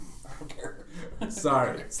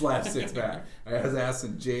Sorry, Slapstick's back. I was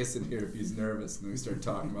asking Jason here if he's nervous, and then we started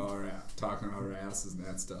talking about our asses and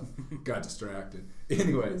that stuff. Got distracted.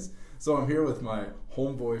 Anyways, so I'm here with my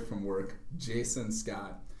homeboy from work, Jason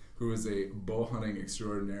Scott, who is a bow hunting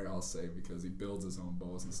extraordinaire, I'll say, because he builds his own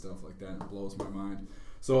bows and stuff like that, and it blows my mind.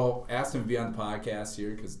 So I asked him to be on the podcast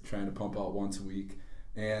here because I'm trying to pump out once a week.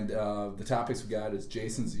 And the topics we got is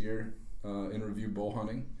Jason's year in review bow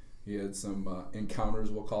hunting. He had some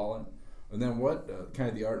encounters, we'll call it. And then what kind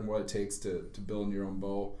of the art and what it takes to building your own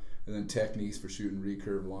bow. And then techniques for shooting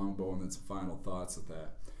recurve longbow, and then some final thoughts of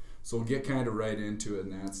that. So we'll get kind of right into it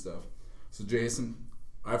and that stuff. So Jason,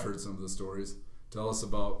 I've heard some of the stories. Tell us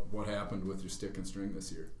about what happened with your stick and string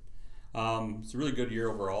this year. It's a really good year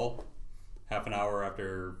overall. Half an hour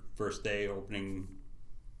after first day, opening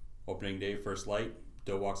day, first light,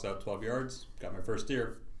 doe walks out 12 yards, got my first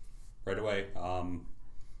deer right away. Kind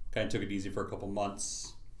of took it easy for a couple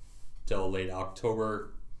months till late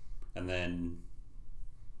October, and then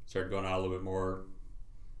started going out a little bit more.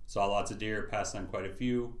 Saw lots of deer, passed on quite a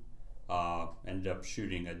few. Ended up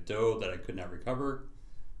shooting a doe that I could not recover,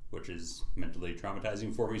 which is mentally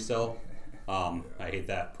traumatizing for me still. I hate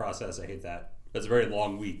that process. I hate that. That's a very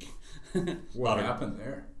long week. What happened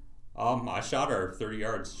there? I shot her 30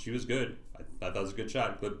 yards. She was good. I thought that was a good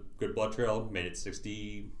shot. Good blood trail. Made it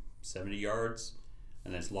 60, 70 yards.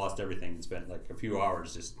 And then just lost everything and spent like a few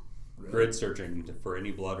hours just grid searching for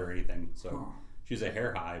any blood or anything. So she was a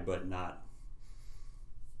hair high, but not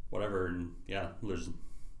whatever. And yeah, there's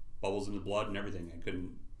bubbles in the blood and everything.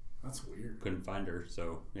 That's weird. Couldn't find her.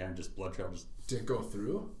 So yeah, just blood trail. Did it go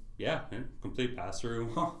through? Yeah, complete pass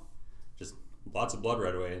through. Just lots of blood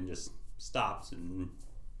right away and just stops. And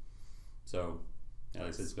so, yeah, like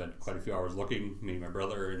I said, spent quite a few hours looking, me and my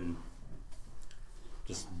brother, and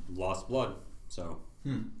just lost blood. So,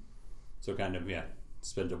 so kind of,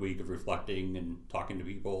 spent a week of reflecting and talking to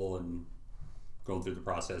people and going through the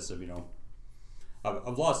process of,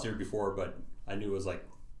 I've lost deer before, but I knew it was like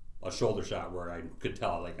a shoulder shot where I could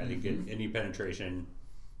tell, like I didn't get any penetration,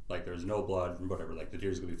 like there was no blood and whatever, like the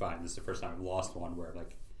deer's gonna be fine. This is the first time I've lost one where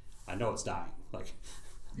like I know it's dying, like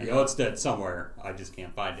I know it's dead somewhere, I just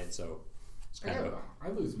can't find it. So it's kind of I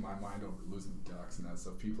lose my mind over losing ducks and that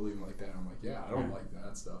stuff. People even like that. I'm like, I don't like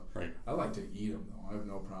that stuff. Right. I like to eat them though. I have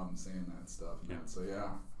no problem saying that stuff. So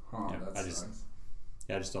that sucks.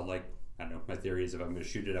 I just don't like. I don't know. My theory is if I'm going to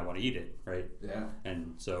shoot it, I want to eat it, right? Yeah.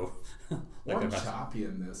 And so, I'm choppy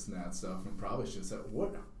in this and that stuff, and probably should say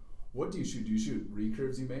what do you shoot? Do you shoot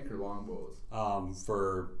recurves you make or longbows?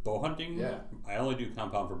 For bow hunting, I only do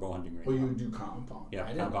compound for bow hunting right now. You do compound? Yeah,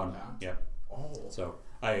 I compound. Didn't know that. Yeah. Oh. So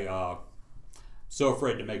I so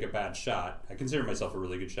afraid to make a bad shot. I consider myself a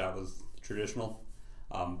really good shot with traditional.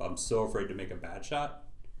 I'm so afraid to make a bad shot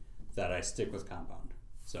that I stick with compound.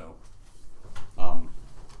 So,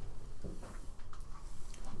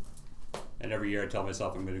 and every year I tell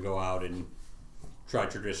myself I'm going to go out and try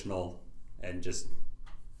traditional and just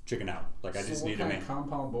chicken out. Like I just need to make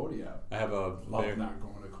compound bow do you have? I have a bear, not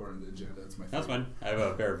going according to the agenda. That's my favorite. That's fine. I have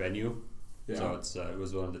a Bear Venue. Yeah. So it's it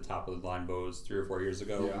was one of the top of the line bows 3 or 4 years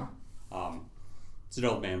ago. Yeah. It's an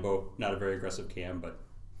old man bow, not a very aggressive cam, but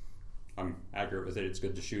I'm accurate with it. It's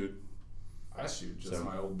good to shoot. I shoot just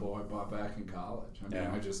my old bow I bought back in college. I mean, I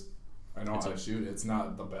know how to shoot. It's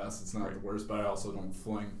not the best. It's not the worst, but I also don't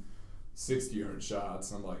fling 60-yard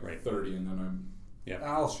shots. I'm like 30, and then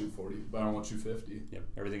I'll shoot 40, but I won't shoot 50. Yep.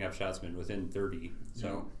 Everything I've shot's been within 30.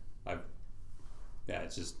 So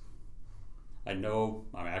it's just I know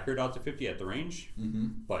I'm accurate out to 50 at the range,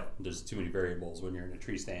 but there's too many variables when you're in a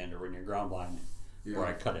tree stand or when you're ground blind, where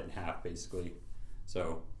I cut it in half basically.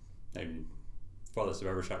 So, farthest I've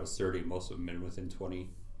ever shot was 30. Most of them been within 20.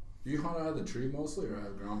 Do you hunt out of the tree mostly, or out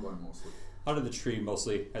of ground blind mostly? Out of the tree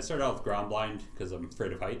mostly. I started out with ground blind because I'm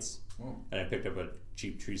afraid of heights. Oh. And I picked up a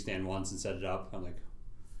cheap tree stand once and set it up. I'm like,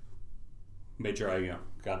 made sure I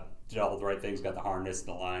did all the right things, got the harness,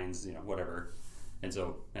 the lines, whatever. And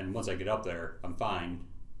so, and once I get up there, I'm fine.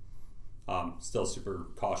 Still super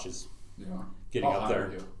cautious. Yeah. Getting up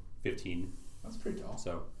there. 15. That's pretty tall.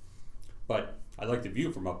 So, but I like the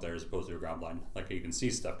view from up there as opposed to a ground blind. Like you can see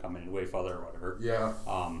stuff coming in way farther or whatever. Yeah.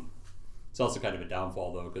 It's also kind of a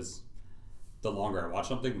downfall though, because the longer I watch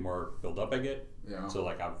something, the more build up I get. Yeah. So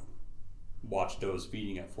like I've watched does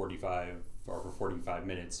feeding at 45 or for 45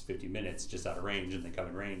 minutes, 50 minutes just out of range, and they come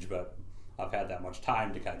in range, but I've had that much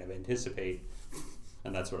time to kind of anticipate,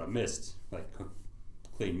 and that's what I missed. Like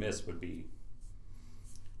clean miss would be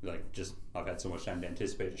like just I've had so much time to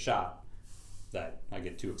anticipate a shot that I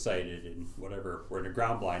get too excited and whatever. Where in a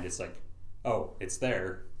ground blind, it's like, oh, it's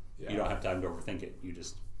there. Yeah. You don't have time to overthink it. You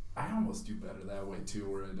just I almost do better that way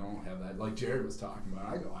too, where I don't have that. Like Jared was talking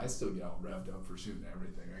about, I still get all revved up for shooting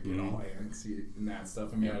everything. I get all antsy and that stuff.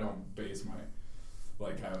 I mean, I don't base my,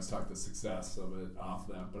 like I always talk the success of it off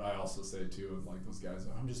that, but I also say too, of like those guys,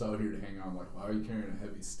 I'm just out here to hang out. I'm like, why are you carrying a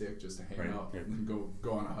heavy stick just to hang out and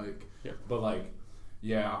go on a hike? Yep. But like,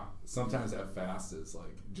 yeah, sometimes that fast is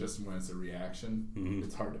like, just when it's a reaction,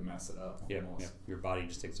 it's hard to mess it up. Yeah, your body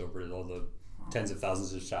just takes over all the tens of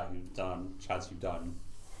thousands of shots you've done.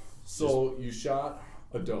 So you shot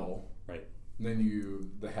a doe, right? And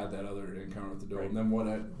then they had that other encounter with the doe, and then what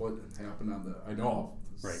happened on the? I know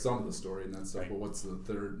some of the story and that stuff, but what's the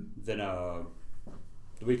third? Then the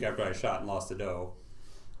week after I shot and lost the doe,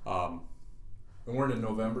 and we're in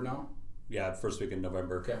November now. Yeah, first week in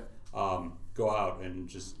November. Okay. Go out and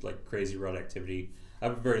just like crazy rut activity. I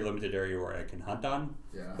have a very limited area where I can hunt on,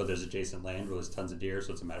 but there's adjacent land where there's tons of deer,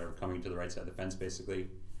 so it's a matter of coming to the right side of the fence basically,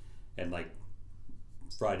 and like.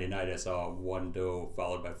 Friday night I saw one doe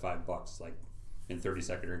followed by 5 bucks, like in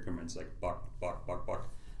 30-second increments, like buck.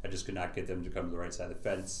 I just could not get them to come to the right side of the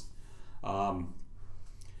fence,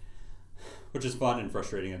 which is fun and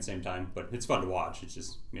frustrating at the same time, but it's fun to watch. It's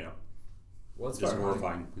just, it's just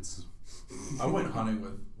horrifying. I went hunting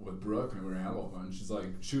with Brooke and we were antelope hunting. She's like,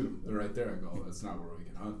 shoot them, they're right there. I go, that's not where we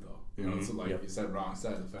can hunt though. So like you said, wrong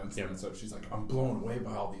side of the fence. And so she's like, I'm blown away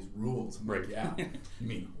by all these rules. I'm like, yeah. You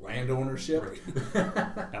mean land ownership?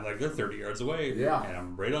 I'm like, they're 30 yards away. Yeah. And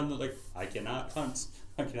I'm right on the, I cannot hunt.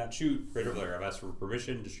 I cannot shoot right over there. I've asked for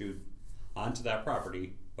permission to shoot onto that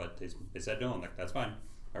property, but they said no. I'm like, that's fine.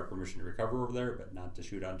 I have permission to recover over there, but not to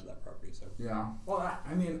shoot onto that property. So yeah. Well,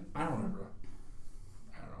 I mean, I don't know.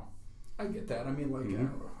 I get that. I mean, like,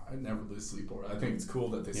 I never lose sleep over it. I think it's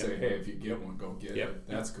cool that they say, hey, if you get one, go get it.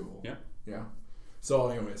 That's cool. Yeah. So,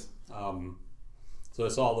 anyways. So I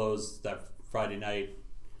saw those that Friday night,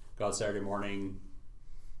 go out Saturday morning,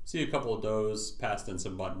 see a couple of does, passed in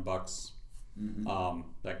some mutton bucks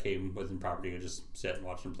that came within property. I just sit and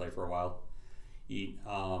watch them play for a while. Eat.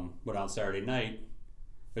 Went out Saturday night.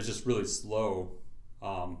 It was just really slow.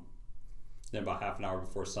 Then about half an hour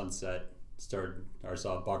before sunset, I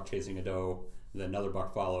saw a buck chasing a doe, and then another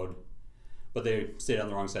buck followed, but they stayed on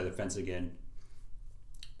the wrong side of the fence again.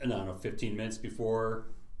 And I don't know, 15 minutes before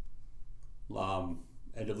end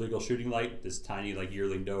of legal shooting light, this tiny like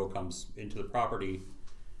yearling doe comes into the property,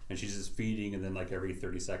 and she's just feeding, and then like every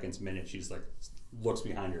 30 seconds, minute, she's like looks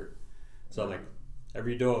behind her. So like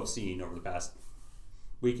every doe I've seen over the past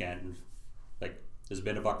weekend, like there's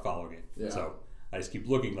been a buck following it. Yeah. So I just keep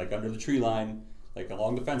looking like under the tree line, like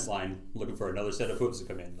along the fence line, looking for another set of hooves to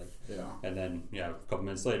come in. And then a couple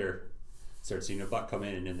minutes later, started seeing a buck come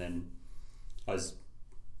in, and then I was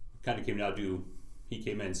kind of came down to he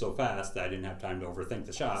came in so fast that I didn't have time to overthink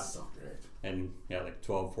the shot. That's so great. And like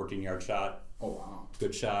 12, 14 yard shot. Oh wow.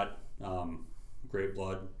 Good shot. Great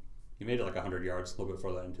blood. He made it like 100 yards, a little bit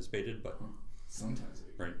further than anticipated, but sometimes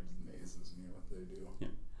it amazes me what they do. Yeah.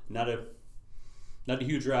 Not a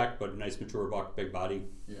huge rack, but a nice mature buck, big body.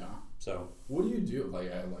 Yeah. So what do you do?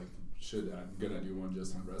 I'm gonna do one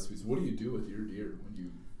just on recipes. What do you do with your deer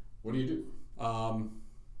what do you do? I'm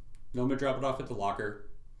gonna drop it off at the locker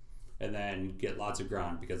and then get lots of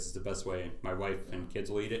ground because it's the best way. My wife and kids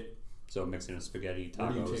will eat it. So mixing with spaghetti,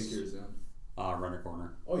 tacos. Where do you take yours in? Runner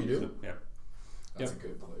Corner. Oh, you do? So, yeah. That's a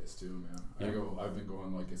good place too, man. Yep. I've been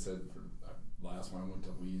going, like I said, for last one I went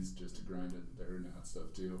to Lee's just to grind it there and that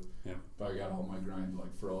stuff too. Yeah. But I got all my grind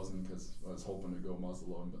like frozen because I was hoping to go muzzle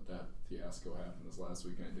loading, but that fiasco happened this last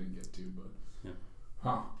weekend. I didn't get to, but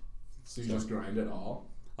So you just grind it all?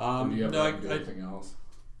 Or do you have anything else?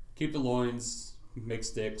 Keep the loins, make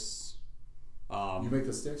sticks. You make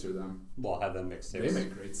the sticks or them? Well, I'll have them make sticks. They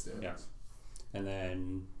make great sticks. Yeah. And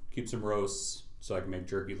then keep some roasts so I can make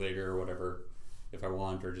jerky later or whatever if I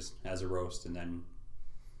want, or just as a roast, and then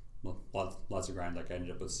lots of grind. Like I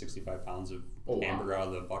ended up with 65 pounds of hamburger out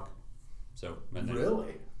of the buck. So and then,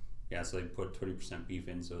 really? Yeah. So they put 20% beef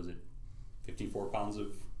in. So is it 54 pounds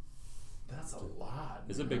of? That's a lot.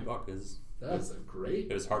 It's a big buck. That's a great.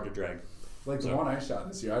 It was hard to drag. Like the one I shot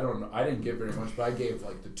this year, I didn't get very much, but I gave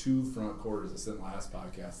like the 2 front quarters I said in the last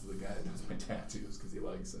podcast to the guy that does my tattoos because he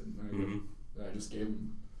likes it. And I just gave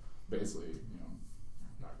him basically,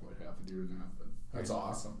 not quite half a deer in that, but that's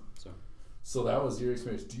awesome. So that was your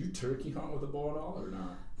experience. Do you turkey hunt with a bow at all or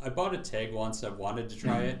not? I bought a tag once. I wanted to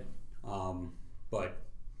try it, but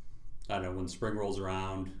I don't know, when spring rolls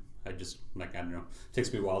around, I just, I don't know, it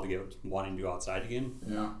takes me a while to get wanting to go outside again.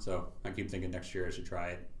 Yeah. So I keep thinking next year I should try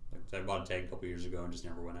it. I bought a tag a couple years ago and just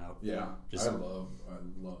never went out. Yeah. I love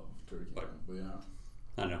turkey hunting, but yeah.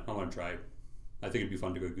 I don't know. I want to try it. I think it'd be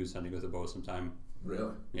fun to go goose hunting with a bow sometime.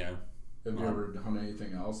 Really? Yeah. Have you ever done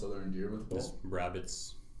anything else other than deer with the bow? Just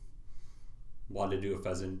rabbits. Wanted to do a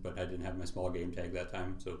pheasant, but I didn't have my small game tag that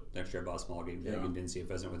time. So next year I bought a small game tag and didn't see a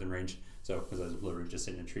pheasant within range. So because I was literally just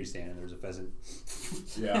sitting in a tree stand and there was a pheasant,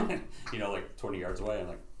 like 20 yards away. I'm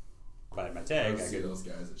like, if I had my tag, I see those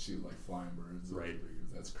guys that shoot like flying birds. Right.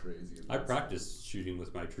 That's crazy. I practiced shooting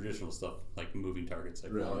with my traditional stuff, like moving targets,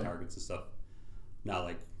 like flying targets and stuff. Not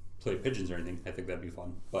like play pigeons or anything. I think that'd be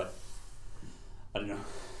fun, but I don't know.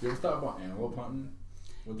 You ever thought about antelope hunting?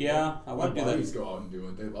 I want to do that. My buddies go out and do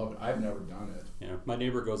it. They love it. I've never done it. Yeah, my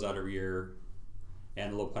neighbor goes out every year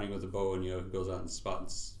antelope hunting with a bow, and goes out and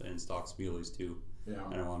spots and stalks muleys too. Yeah,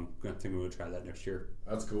 I know. I'm thinking we'll try that next year.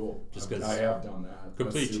 That's cool. Just because I have done that.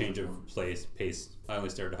 Complete change of pace. I only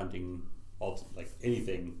started hunting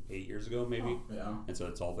anything 8 years ago, maybe. Oh, yeah. And so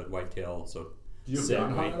it's all been whitetail. So do you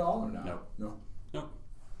gun hunt at all or not? No.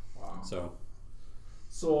 Wow.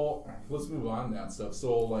 So let's move on to that stuff.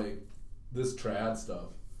 So like this trad stuff,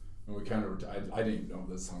 and we kind of I didn't even know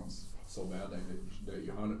this sounds so bad that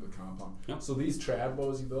you hunted the compound. Yep. So these trad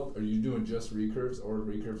bows you built, are you doing just recurves or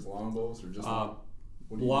recurves longbows or just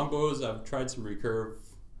longbows? I've tried some recurve.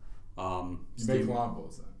 You make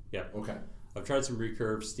longbows then? Yeah. Okay. I've tried some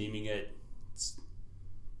recurve, steaming it. It's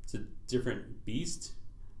a different beast,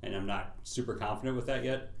 and I'm not super confident with that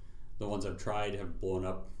yet. The ones I've tried have blown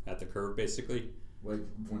up at the curve, basically. Like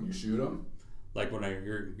when you shoot them? Like when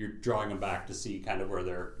you're drawing them back to see kind of where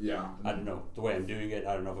they're. Yeah. I don't know the way I'm doing it.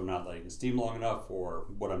 I don't know if I'm not letting it steam long enough or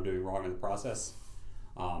what I'm doing wrong in the process.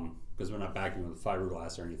 Because we're not backing with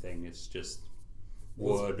fiberglass or anything. It's just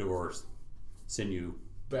wood or sinew.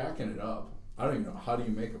 Backing it up. I don't even know. How do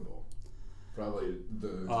you make a bow? Probably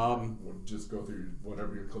just go through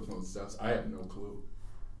whatever your clip notes steps. I have no clue.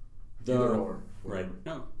 Either or. Right.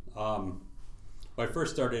 No. When I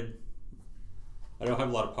first started, I don't have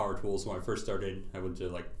a lot of power tools. When I first started, I went to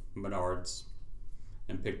like Menards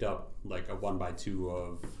and picked up like a 1x2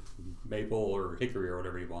 of maple or hickory or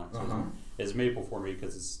whatever you want. So it's maple for me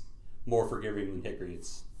because it's more forgiving than hickory.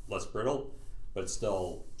 It's less brittle, but it's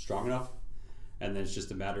still strong enough. And then it's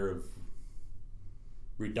just a matter of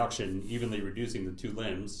evenly reducing the two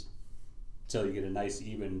limbs until you get a nice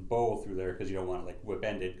even bow through there, because you don't want it like whip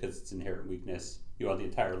ended because it's inherent weakness. You want the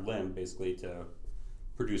entire limb basically to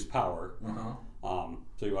produce power.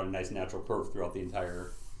 So you want a nice natural curve throughout the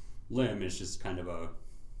entire limb. It's just kind of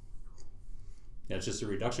it's just a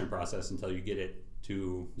reduction process until you get it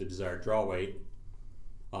to the desired draw weight.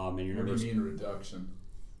 And you're what do you mean reduction?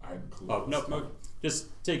 No, just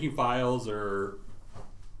taking files or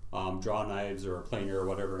draw knives or a planer or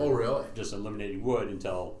whatever. Oh, really? Just eliminating wood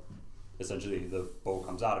until essentially the bow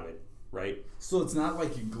comes out of it, right? So it's not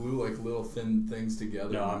like you glue like little thin things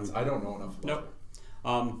together. No, I don't know enough about it.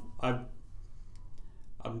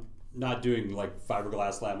 I'm not doing like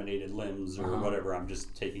fiberglass laminated limbs or whatever. I'm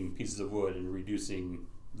just taking pieces of wood and reducing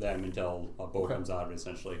them until a bow comes out of it,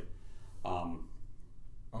 essentially. I'm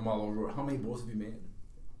all over it. How many bows have you made?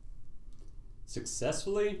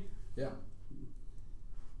 Successfully? Yeah.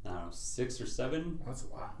 I don't know, 6 or 7. That's a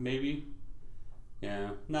lot. Maybe.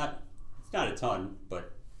 Yeah. It's not a ton,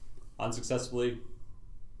 but unsuccessfully,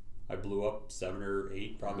 I blew up 7 or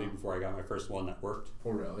 8 probably before I got my first one that worked.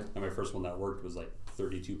 Oh, really? And my first one that worked was like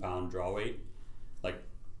 32-pound draw weight. Like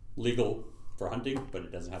legal for hunting, but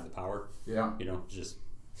it doesn't have the power. Yeah. Just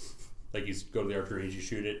like you go to the archery range, you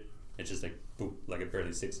shoot it, it's just like boom, like it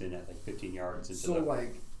barely sinks in at like 15 yards. So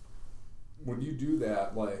like, when you do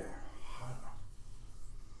that, like,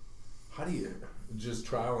 how do you just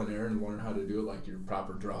trial and error and learn how to do it, like your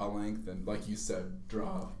proper draw length and, like you said,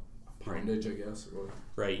 draw poundage, I guess? Or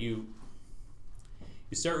right. You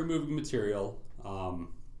start removing material.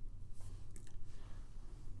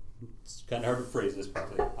 It's kind of hard to phrase this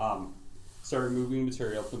properly. Start removing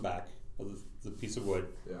material from the back of the piece of wood.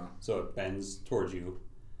 Yeah. So it bends towards you.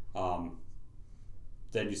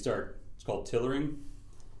 Then you start. It's called tillering.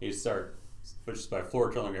 You start just by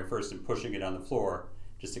floor tilling it first and pushing it on the floor,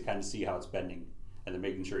 just to kind of see how it's bending, and then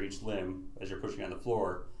making sure each limb, as you're pushing on the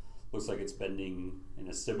floor, looks like it's bending in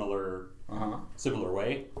a similar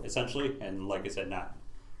way, essentially. And like I said, not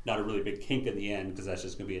a really big kink in the end, because that's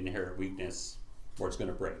just going to be an inherent weakness where it's going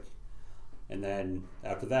to break. And then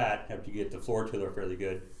after that, after you get the floor tiller fairly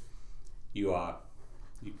good, you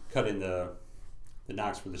cut in the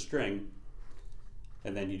nocks for the string,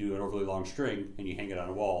 and then you do an overly long string and you hang it on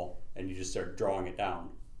a wall and you just start drawing it down.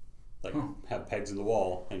 Like have pegs in the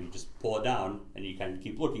wall and you just pull it down and you kind of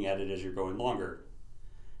keep looking at it as you're going longer.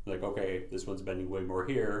 Like, okay, this one's bending way more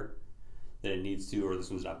here than it needs to, or this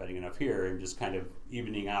one's not bending enough here, and just kind of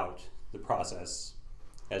evening out the process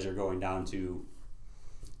as you're going down to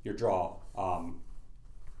your draw.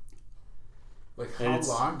 Like, how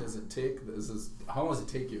long does it take? How long does it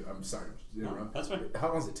take you? I'm sorry. No, that's fine. How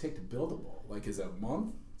long does it take to build a bow? Like, is it a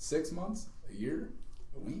month, 6 months, a year,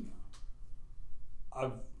 a week?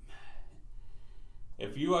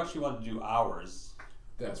 If you actually want to do hours,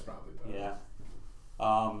 that's probably better. Yeah.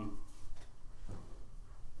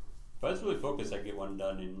 If I was really focused, I'd get one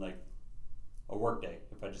done in like a work day.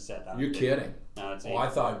 If I just sat down. You're kidding? No, it's I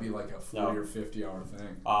thought it'd be like a 40 or 50 hour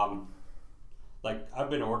thing. Like I've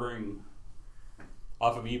been ordering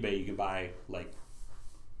off of eBay. You can buy like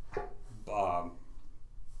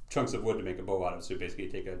chunks of wood to make a bow out of. So basically,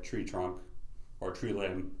 you take a tree trunk or a tree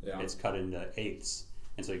limb. Yeah. It's cut into eighths,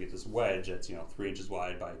 and so you get this wedge that's 3 inches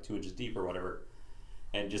wide by 2 inches deep or whatever.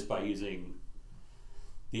 And just by using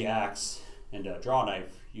the axe and a draw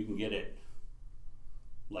knife, you can get it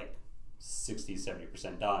like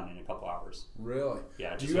 60-70% done in a couple hours. Really?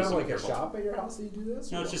 Yeah. Do you have like a shop at your house that you do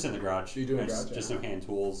this? No, it's just in the garage. You do in the garage? Just some hand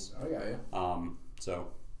tools. Oh yeah, yeah.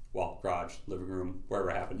 Garage, living room,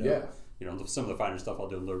 wherever I happen to. Yeah. Some of the finer stuff I'll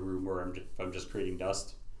do in the living room where if I'm just creating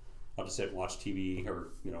dust, I'll just sit and watch TV or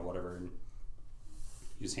whatever and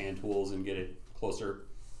use hand tools and get it closer,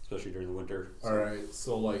 especially during the winter. So. All right,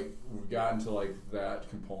 so like we've gotten to like that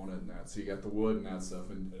component and that. So you got the wood and that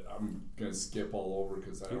stuff, and I'm gonna skip all over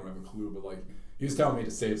because I don't have a clue. But like he was telling me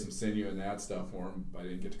to save some sinew and that stuff for him. I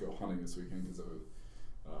didn't get to go hunting this weekend because of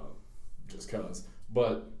just cause.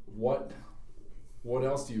 But what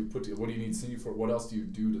else do you put? What do you need sinew for? What else do you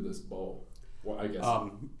do to this bow? Well, I guess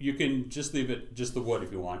you can just leave it just the wood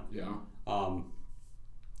if you want. Yeah.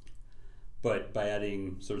 But by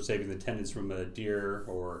adding, sort of saving the tendons from a deer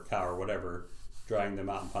or cow or whatever, drying them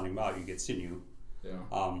out and pounding them out, you get sinew.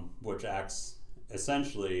 Yeah. Which acts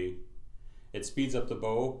essentially, it speeds up the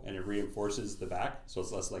bow and it reinforces the back, so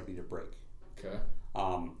it's less likely to break. Okay.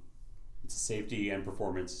 It's a safety and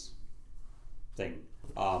performance thing.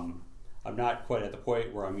 I'm not quite at the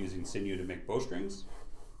point where I'm using sinew to make bowstrings.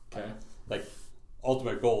 Okay. Like,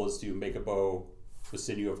 ultimate goal is to make a bow with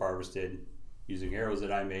sinew I've harvested, using arrows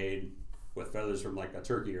that I made, with feathers from like a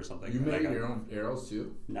turkey or something. You make your own arrows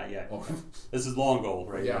too? Not yet. Oh. This is long goal,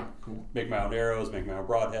 right? Yeah, cool. Make my own arrows, make my own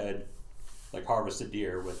broadhead, like harvest a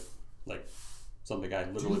deer with like something I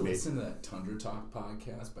literally made. made. Listen to that Tundra Talk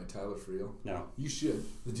podcast by Tyler Friel? No. You should.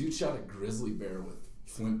 The dude shot a grizzly bear with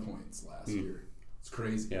flint points last year. It's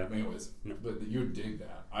crazy. Yeah. Anyways, but you would dig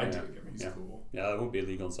that. I dig him. He's cool. Yeah, that won't be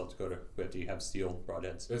illegal in South Dakota. We have to have steel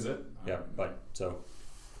broadheads. Is it? Yeah, but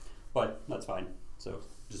that's fine. So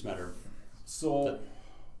just a matter of. So,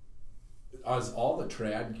 is all the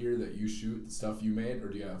trad gear that you shoot the stuff you made, or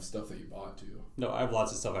do you have stuff that you bought too? No, I have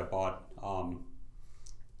lots of stuff I bought. I'm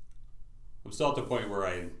still at the point where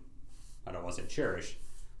I don't want to say cherish,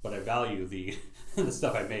 but I value the the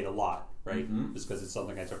stuff I made a lot, right? Mm-hmm. Just because it's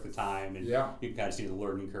something I took the time, and you can kind of see the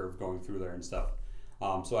learning curve going through there and stuff.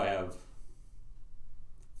 So I have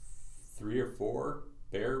 3 or 4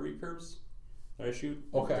 bear recurves that I shoot.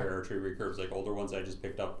 Okay. Bear archery recurves, like older ones I just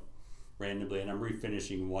picked up randomly, and I'm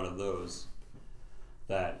refinishing one of those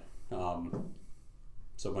that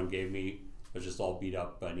someone gave me. It was just all beat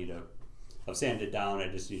up. I've sanded it down. I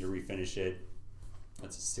just need to refinish it.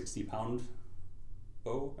 That's a 60-pound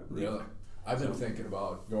bow, I believe. Really? I've been thinking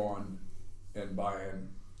about going and buying.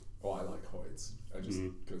 Well, I like Hoyts. I just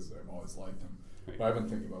because I've always liked them. Right. But I've been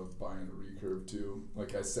thinking about buying a recurve too.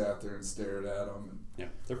 Like I sat there and stared at them. And yeah,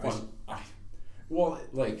 they're fun.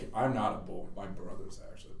 I'm not a bow. My brother's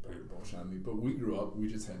actually a better bow shot than me. But we grew up. We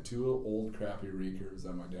just had 2 old crappy recurves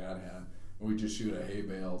that my dad had, and we just shoot at hay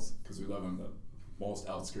bales because we live on the most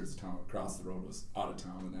outskirts of town. Across the road was out of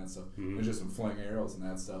town and that stuff. Mm-hmm. And just some fling arrows and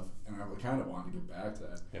that stuff. And I kind of wanted to get back to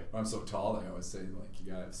that. Yeah. But I'm so tall that I always say like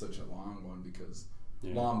you gotta have such a long one because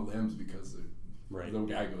long limbs because the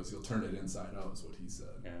guy goes he'll turn it inside out is what he said.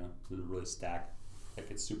 Yeah, it'll really stack.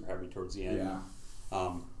 Like it's super heavy towards the end. Yeah.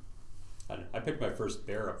 I picked my first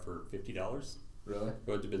bear up for $50. Really? It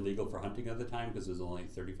would have been legal for hunting at the time because it was only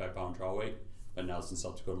 35-pound draw weight. But now since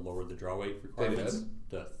South Dakota lowered the draw weight requirements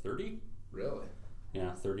to 30. Really?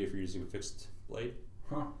 Yeah, 30 if you're using a fixed blade.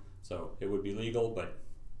 Huh. So it would be legal, but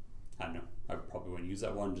I don't know. I probably wouldn't use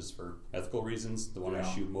that one just for ethical reasons. The one I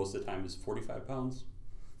shoot most of the time is 45 pounds.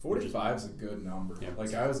 45 is a good number. Yeah,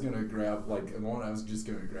 like I was gonna grab one. I was just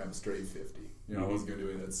gonna grab a straight 50. I wasn't gonna do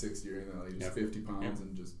it at 60 or anything. Like just 50 pounds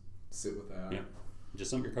and just sit with that. Yeah, just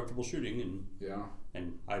something you're comfortable shooting, and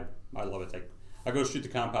and I love it. Like I go shoot the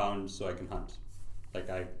compound so I can hunt. Like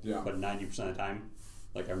but 90% of the time,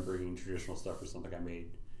 like I'm bringing traditional stuff or something I made,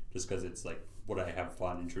 just because it's like what I have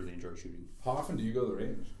fun and truly enjoy shooting. How often do you go to the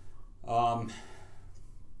range?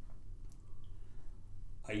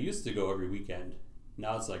 I used to go every weekend.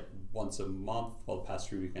 Now it's like once a month. Well, the past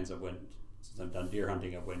 3 weekends I went since I've done deer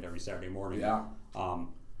hunting, I've went every Saturday morning. Yeah.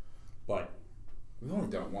 But we've only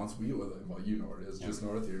done it once. We live, well, you know where it is, just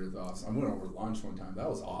north here. It's awesome. I went over lunch one time. That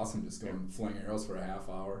was awesome. Just going fling arrows for a half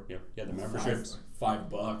hour. Yep. Yeah, the memberships.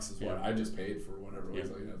 $5 is what I just paid for whatever it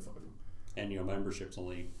was. Like, that's like, and memberships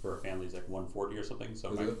only for a family is like $140 or something.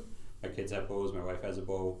 So my kids have bows. My wife has a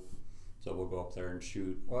bow, so we'll go up there and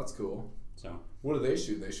shoot. Well, that's cool. So what do they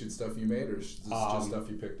shoot? They shoot stuff you made, or is this just stuff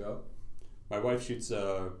you picked up? My wife shoots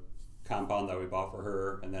a compound that we bought for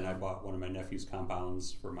her, and then I bought one of my nephew's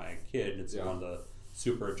compounds for my kid. It's one of the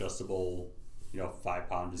super adjustable, 5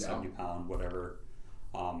 pound to 70 pound, whatever.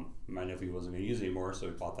 My nephew wasn't going to use it anymore, so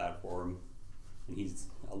we bought that for him. And he's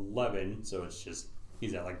 11, so it's just,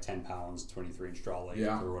 he's at like 10 pounds, 23-inch draw length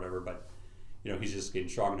or whatever, but he's just getting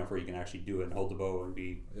strong enough where he can actually do it and hold the bow and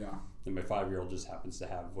be. Yeah. And my 5-year-old just happens to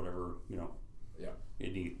have whatever,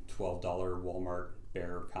 any $12 Walmart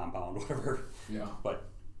Bear compound, whatever. Yeah. But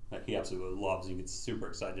he absolutely loves it. He gets super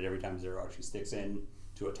excited every time his arrow actually sticks in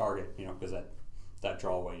to a target, because that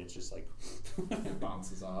draw weight, it's just like it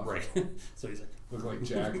bounces off. Right. So he's like, look like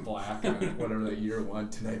Jack Black on whatever that year one,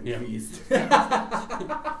 Tonight We Feast.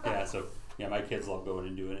 Yeah. So my kids love going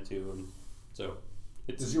and doing it too, and so.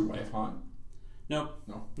 Does your wife hunt? No.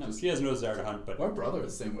 She has no desire to hunt, but my brother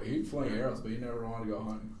was the same way. He'd fling arrows, but he never wanted to go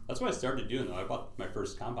hunting. That's what I started doing though. I bought my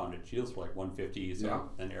first compounded shields for like $150,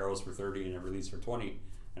 and arrows for $30, and a release for $20.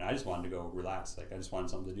 And I just wanted to go relax. Like I just wanted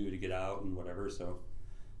something to do to get out and whatever. So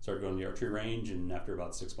started going to the archery range, and after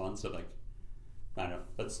about 6 months of I don't know.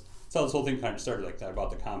 That's how this whole thing kind of started. Like I bought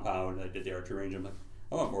the compound, and I did the archery range. I'm like,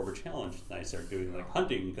 I want more of a challenge. And I started doing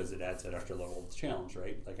hunting because it adds that extra level of challenge,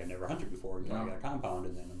 right? Like I never hunted before until I got a compound,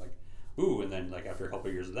 and then I'm like, ooh, and then after a couple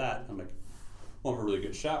of years of that, I'm like, well, I'm a really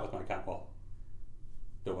good shot with my compound.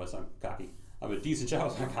 Don't want to sound cocky. I'm a decent shot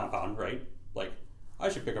with my compound, right? Like, I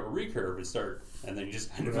should pick up a recurve and start, and then you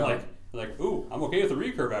just kind of like, ooh, I'm okay with the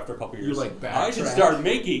recurve after a couple of years. You backtrack. I should start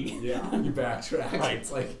making. Yeah, you backtrack. Right.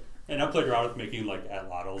 It's like, and I played around with making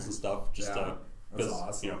atlatls and stuff, just that's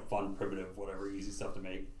awesome. Fun, primitive, whatever, easy stuff to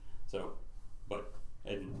make. So,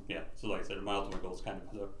 so like I said, my ultimate goal is kind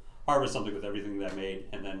of to harvest something with everything that I made,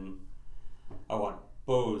 and then I want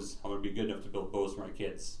bows. I want to be good enough to build bows for my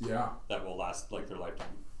kids. Yeah. That will last their lifetime.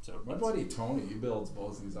 So my buddy Tony, he builds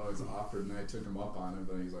bows, and he's always offered, and I took him up on it,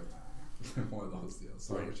 but he's like, one of those deals.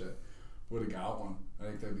 So I wish I would have got one. I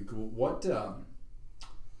think that'd be cool. What?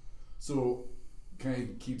 So kind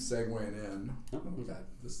of keep segueing in. Oh God,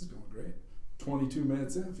 this is going great. 22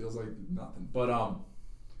 minutes in, feels like nothing. But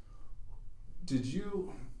did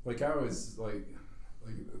you I always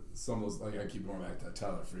some of those I keep going back to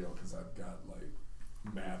Tyler Friel because I've got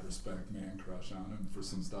mad respect, man crush on him for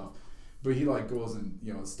some stuff. But he goes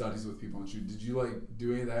and studies with people and shoot. Did you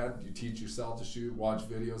do any of that? Do you teach yourself to shoot, watch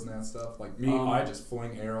videos and that stuff? Like me, I just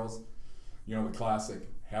fling arrows. The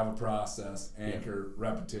classic: have a process, anchor,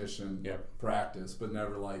 repetition, practice, but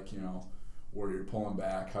never where you're pulling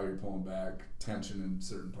back, how you're pulling back, tension in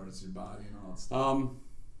certain parts of your body, and all that stuff.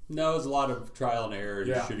 No, it was a lot of trial and error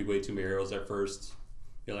and shooting way too many arrows at first.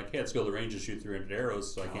 You're like, hey, let's go to the range and shoot 300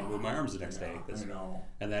 arrows, so I can't move my arms the next day. I know.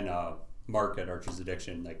 And then Mark at Archer's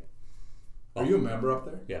Addiction, are you a member up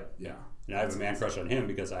there? Yeah. Yeah. And I have a man crush on him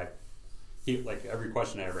because he every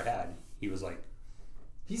question I ever had, he was like.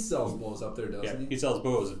 He sells bows up there, doesn't he? He sells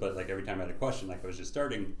bows, but every time I had a question, I was just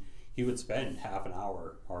starting, he would spend half an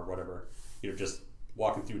hour or whatever, just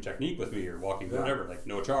walking through technique with me or walking whatever,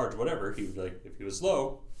 no charge, whatever. He was if he was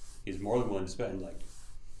slow, he's more than willing to spend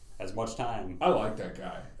as much time. I like that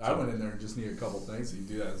guy. So, I went in there and just need a couple things. He'd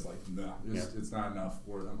do that. It's it's not enough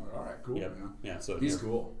for them. I'm like, all right, cool. Man. Yeah. So he's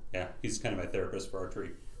cool. Yeah, he's kind of my therapist for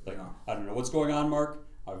archery. I don't know what's going on, Mark.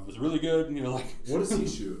 I was really good. And, what does he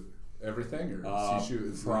shoot? Everything, or does he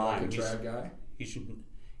shoot? Is he a trad guy? He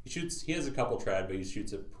shoots. He has a couple trad, but he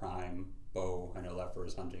shoots a prime bow. I know that for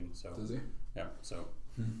his hunting. So does he? Yeah. So,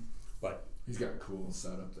 but he's got a cool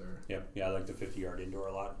setup there. Yeah. Yeah. I like the 50-yard indoor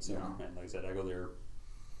a lot. So, and like I said, I go there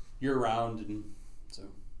year round, and so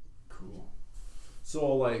cool.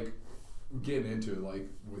 So getting into it,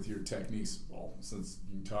 with your techniques. Well, since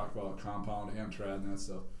you talk about compound and trad and that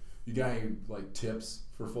stuff, you got any tips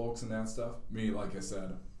for folks and that stuff? Me, like I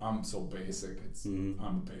said, I'm so basic.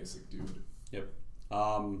 I'm a basic dude. Yep.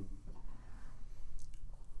 Well,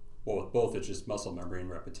 with both, it's just muscle memory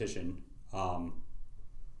and repetition.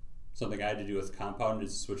 Something I had to do with compound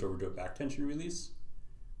is switch over to a back tension release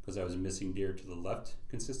because I was missing deer to the left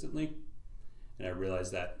consistently, and I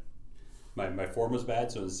realized that my form was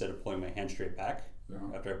bad. So instead of pulling my hand straight back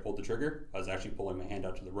after I pulled the trigger, I was actually pulling my hand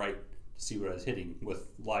out to the right to see what I was hitting with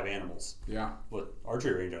live animals. Yeah. With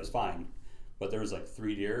archery range, I was fine, but there was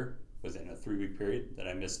 3 deer within a 3-week period that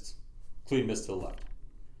I missed clean miss to the left.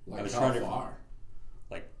 Like I was how trying far?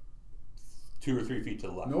 Like 2 or 3 feet to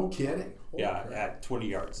the left. No kidding. Holy yeah, crap. at 20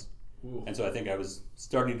 yards. Ooh. And so I think I was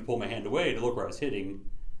starting to pull my hand away to look where I was hitting,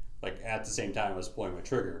 like at the same time I was pulling my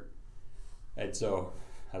trigger. And so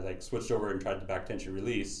I like switched over and tried the back tension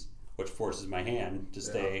release, which forces my hand to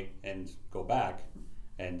stay and go back.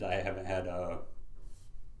 And I haven't had a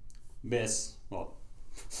miss, well,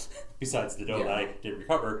 besides the dough that I didn't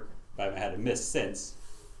recover, but I haven't had a miss since.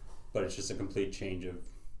 But it's just a complete change of,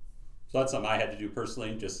 so that's something I had to do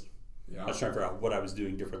personally. Just I was trying to figure out what I was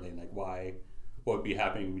doing differently and like why, what would be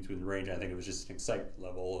happening between the range. I think it was just an excitement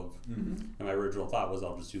level of, and my original thought was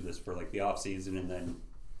I'll just do this for like the off season and then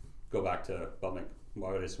go back to, well, like,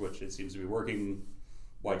 why would I switch? It seems to be working.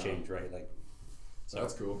 Why change, right? Like, so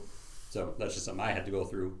that's cool. So that's just something I had to go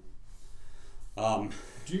through. Do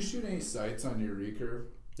you shoot any sights on your recurve?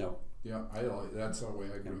 No. Yeah, that's the way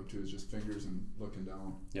I grew up too. Is just fingers and looking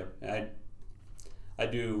down. Yep. I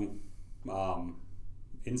do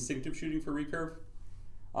instinctive shooting for recurve.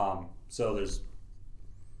 So there's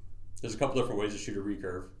a couple different ways to shoot a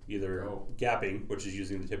recurve. Either gapping, which is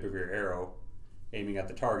using the tip of your arrow, aiming at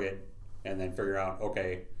the target, and then figure out,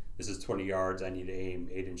 okay, this is 20 yards, I need to aim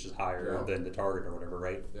 8 inches higher than the target or whatever,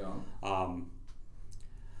 right? Yeah.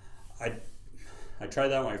 I tried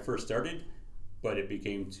that when I first started, but it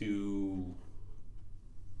became too,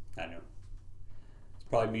 I don't know, it's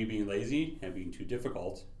probably me being lazy and being too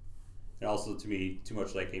difficult, and also to me too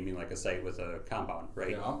much like aiming like a sight with a compound,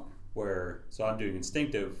 right? Yeah. So I'm doing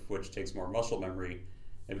instinctive, which takes more muscle memory,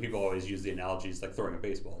 and people always use the analogies like throwing a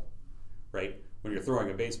baseball, right? When you're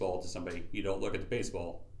throwing a baseball to somebody, you don't look at the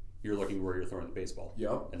baseball, you're looking where you're throwing the baseball.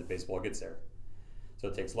 Yep. And the baseball gets there. So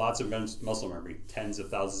it takes lots of muscle memory, tens of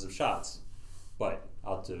thousands of shots, but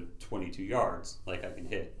out to 22 yards, like I can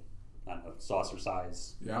hit, I don't know, saucer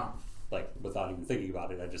size. Yeah. Like without even thinking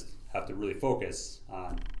about it, I just have to really focus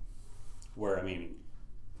on where I'm aiming.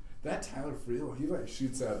 That Tyler Friel, he like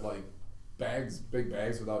shoots at like big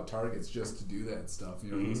bags without targets just to do that stuff.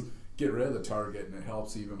 You know, just get rid of the target and it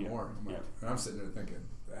helps even more. And I'm sitting there thinking,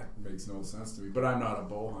 that makes no sense to me. But I'm not a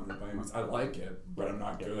bow hunter by any means. I like it, but I'm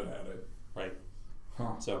not good at it. Right.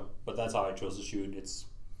 Huh. So, but that's how I chose to shoot.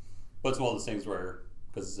 But it's one of those things where,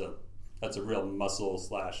 because that's a real muscle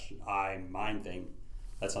 / eye mind thing.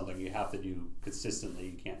 That's something you have to do consistently.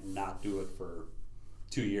 You can't not do it for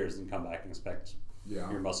 2 years and come back and expect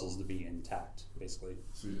your muscles to be intact, basically.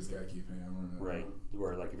 So you just gotta keep hammering it. Right.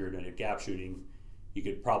 Where like if you're doing a gap shooting, you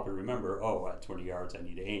could probably remember, at 20 yards I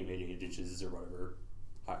need to aim 8 inches or whatever,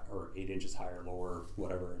 or 8 inches higher, lower,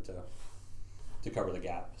 whatever, to cover the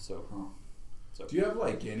gap. So. So do you have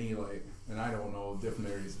like any like, and I don't know, different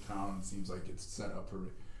areas of town, it seems like it's set up for,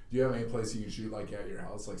 do you have any place you can shoot like at your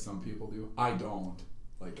house like some people do? I don't.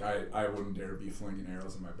 Like I wouldn't dare be flinging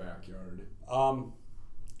arrows in my backyard.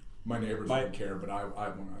 My neighbors wouldn't care, but I'm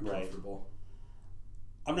not comfortable.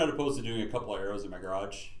 I'm not opposed to doing a couple of arrows in my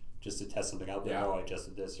garage just to test something out there. I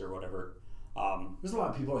adjusted this or whatever. There's a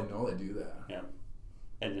lot of people I know that do that. Yeah.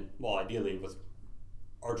 And well, ideally with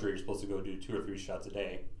archery, you're supposed to go do 2 or 3 shots a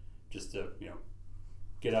day. Just to,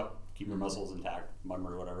 get up, keep your muscles intact,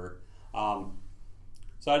 memory, whatever.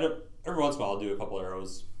 So every once in a while I'll do a couple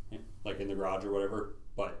arrows, like in the garage or whatever.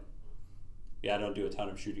 But I don't do a ton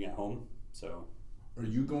of shooting at home. So, are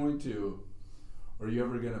you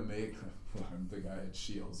ever gonna make? Well, I'm the guy at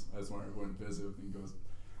Shields. I was wondering, went visit and he goes,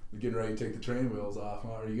 "We're getting ready to take the train wheels off.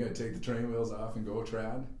 Huh? Are you gonna take the train wheels off and go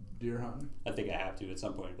trad deer hunting?" I think I have to at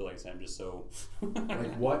some point, but like I said, I'm just so.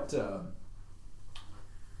 Like what?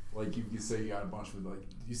 Like you say you got a bunch of like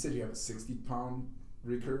you said you have a 60-pound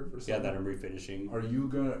recurve or something. Yeah, that I'm refinishing. Are you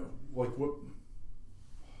gonna like what?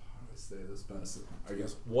 How do I say this best? I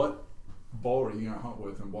guess what bow are you gonna hunt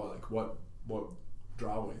with, and what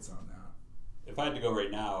draw weights on that? If I had to go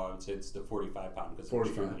right now, I would say it's the 45-pound because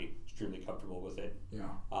I'm extremely comfortable with it. Yeah.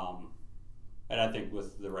 And I think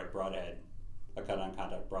with the right broadhead, a cut-on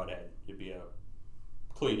contact broadhead, it'd be a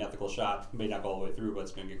clean, ethical shot. May not go all the way through, but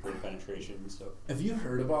it's going to get great penetration. So, have you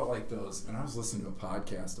heard about like those? And I was listening to a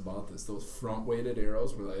podcast about this. Those front-weighted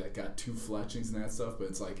arrows where they like, got 2 fletchings and that stuff, but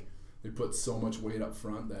it's like they put so much weight up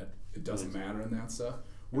front that it doesn't matter in that stuff.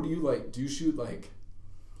 What do you like? Do you shoot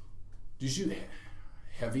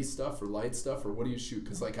heavy stuff or light stuff, or what do you shoot?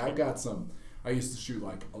 Because like I've got some. I used to shoot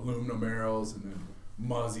like aluminum arrows and then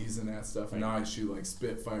muzzies and that stuff, and now I shoot like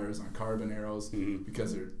Spitfires on carbon arrows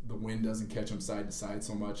because the wind doesn't catch them side to side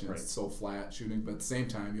so much and it's so flat shooting, but at the same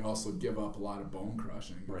time you also give up a lot of bone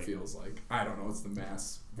crushing. It feels like, I don't know, it's the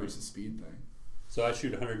mass versus speed thing. So I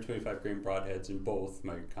shoot 125 grain broadheads in both.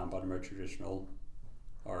 My compound and my traditional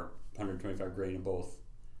are 125 grain in both.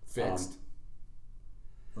 Fixed?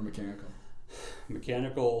 or mechanical?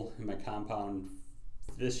 Mechanical in my compound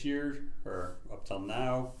this year, or up till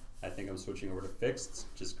now, I think I'm switching over to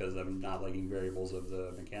fixed just because I'm not liking variables of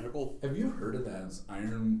the mechanical. Have you heard of that as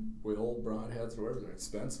iron will broadheads or whatever? They're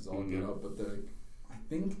expensive, all get up, but I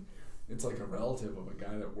think it's like a relative of a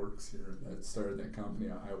guy that works here that started that company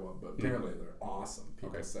in Iowa, but apparently they're awesome,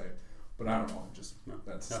 people say. But I don't know,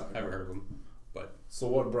 that's I haven't heard of them. But so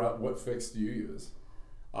what fix do you use?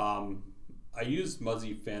 I used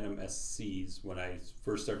Muzzy Phantom SCs when I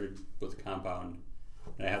first started with compound,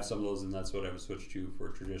 and I have some of those, and that's what I would switch to for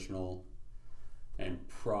traditional. And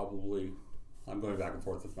probably I'm going back and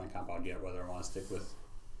forth with my compound yet whether I want to stick with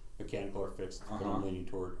mechanical or fixed. But I'm leaning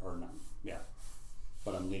toward, or not,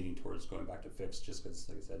 but I'm leaning towards going back to fixed just because,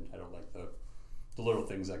 like I said, I don't like the little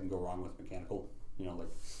things that can go wrong with mechanical.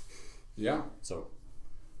 So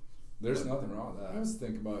there's nothing wrong with that. I was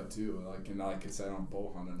thinking about it too. And like I said, I don't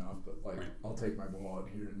bow hunt enough, but I'll take my bow out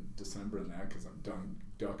here in December and that because I'm done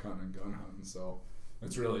duck hunting and gun hunting. So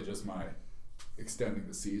it's really just my extending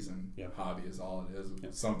the season hobby is all it is.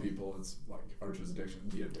 Some people, it's like archer's addiction,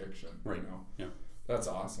 the addiction. Right. That's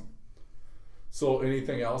awesome. So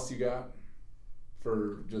anything else you got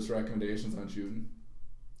for just recommendations on shooting?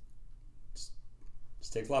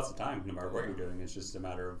 Just takes lots of time, no matter what you're doing. It's just a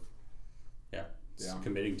matter of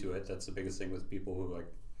committing to it. That's the biggest thing with people who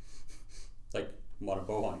want to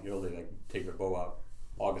bow hunt. They take their bow out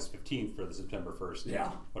August 15th for the September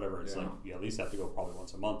 1st. Whatever. It's you at least have to go probably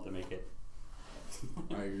once a month to make it.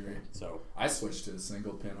 I agree. So I switched to a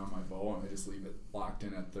single pin on my bow and I just leave it locked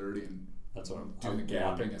in at 30 and that's what I'm doing the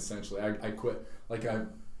gapping essentially. I quit.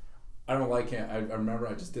 I don't like it. I remember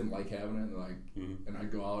I just didn't like having it, and I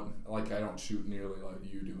go out and I don't shoot nearly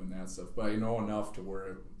like you do and that stuff, but I know enough to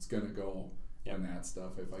where it's gonna go and that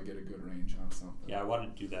stuff if I get a good range on something. Yeah, I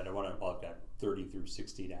want to do that. I've got 30 through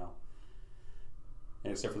 60 now,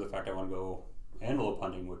 and except for the fact I want to go antelope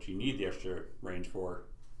hunting, which you need the extra range for,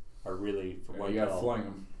 are really for whitetail. You gotta fling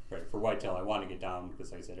them. Right, for whitetail, I want to get down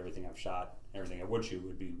because, like I said, everything I've shot, everything I would shoot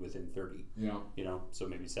would be within 30. So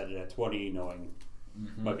maybe set it at 20, knowing.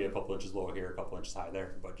 Might be a couple inches low here, a couple inches high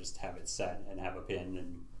there, but just have it set and have a pin,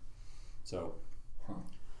 and so.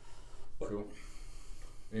 Cool.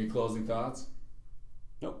 Any closing thoughts?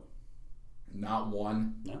 Nope. Not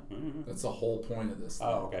one? No. That's the whole point of this thing.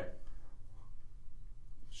 Oh, okay.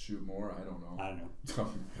 Shoot more? I don't know.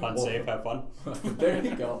 Fun, safe, have fun. There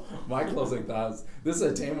you go. My closing thoughts. This is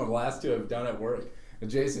a tame one. The last two I've done at work. And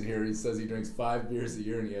Jason here, he says he drinks 5 beers a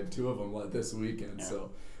year, and he had 2 of them this weekend.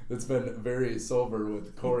 So it's been very sober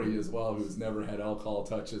with Corey as well, who's never had alcohol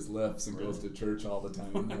touch his lips and goes to church all the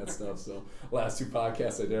time and that stuff. So last 2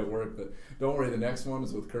 podcasts I did at work, but don't worry, the next one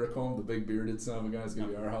is with Kirkholm, the big bearded son of a guy. It's going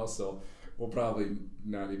to be our house, so we'll probably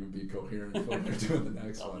not even be coherent when we're doing the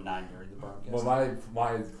next one. 9 during the podcast. Well,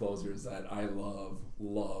 my closer is that I love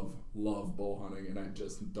bow hunting, and I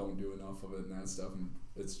just don't do enough of it and that stuff. And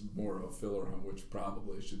it's more of a filler hunt, which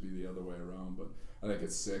probably should be the other way around. But I think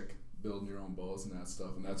it's sick building your own bows and that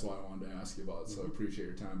stuff, and that's why I wanted to ask you about it. So I appreciate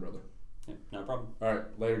your time, brother. Yeah, no problem. All right,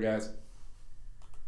 later, guys.